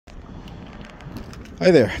Hi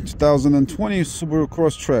there, 2020 Subaru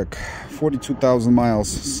Crosstrek, 42,000 miles,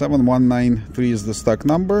 7193 is the stock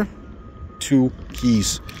number, 2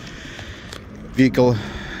 keys. Vehicle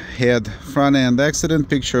had front end accident.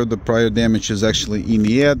 Picture of the prior damage is actually in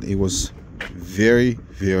the ad. It was very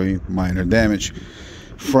minor damage.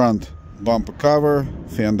 Front bumper cover,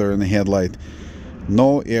 fender and headlight.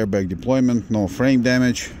 No airbag deployment, no frame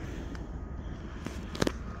damage.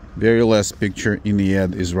 Very last picture in the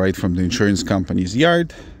ad is right from the insurance company's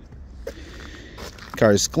yard.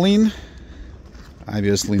 Car is clean.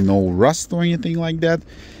 Obviously no rust or anything like that.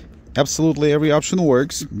 Absolutely every option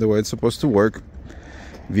works the way it's supposed to work.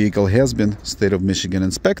 Vehicle has been State of Michigan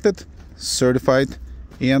inspected, certified,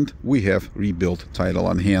 and we have rebuilt title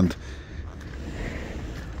on hand.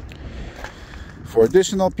 For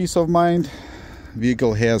additional peace of mind,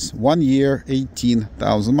 vehicle has 1 year,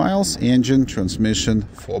 18,000 miles, engine, transmission,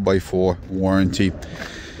 4x4 warranty.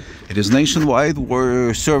 It is nationwide.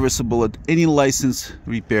 We're serviceable at any licensed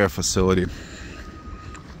repair facility.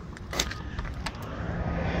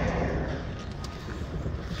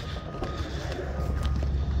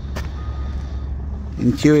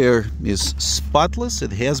 Interior is spotless.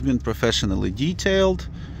 It has been professionally detailed.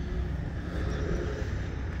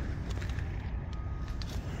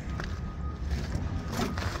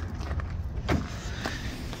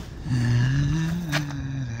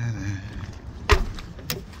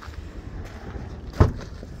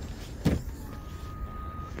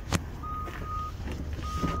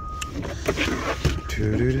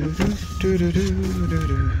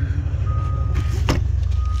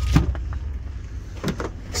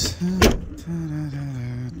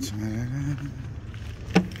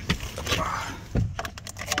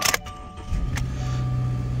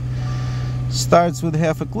 Starts with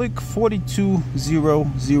half a click,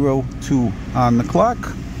 42,002 on the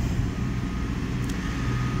clock.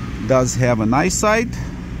 Does have an eyesight.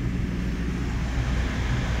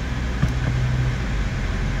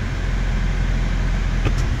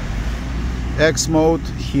 X mode,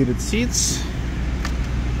 heated seats,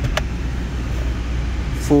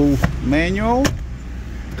 full manual.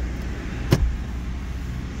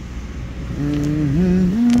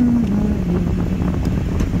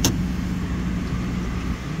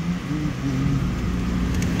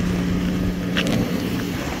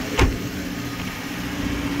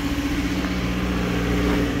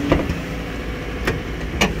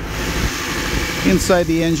 Inside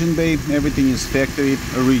the engine bay, everything is factory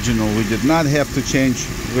original. We did not have to change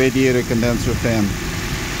radiator, condenser, fan.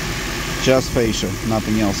 Just fascia,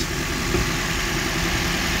 nothing else.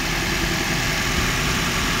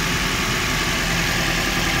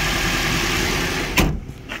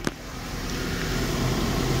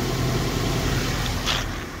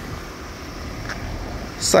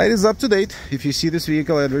 Site is up to date. If you see this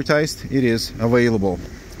vehicle advertised, it is available.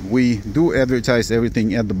 We do advertise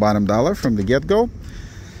everything at the bottom dollar from the get-go.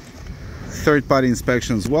 Third-party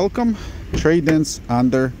inspections welcome. Trade-ins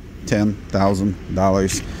under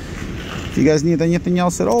 $10,000. If you guys need anything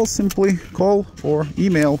else at all, simply call or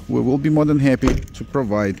email. We will be more than happy to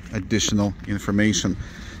provide additional information.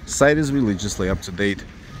 Site is religiously up to date.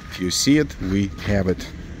 If you see it, we have it.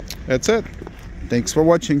 That's it. Thanks for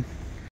watching.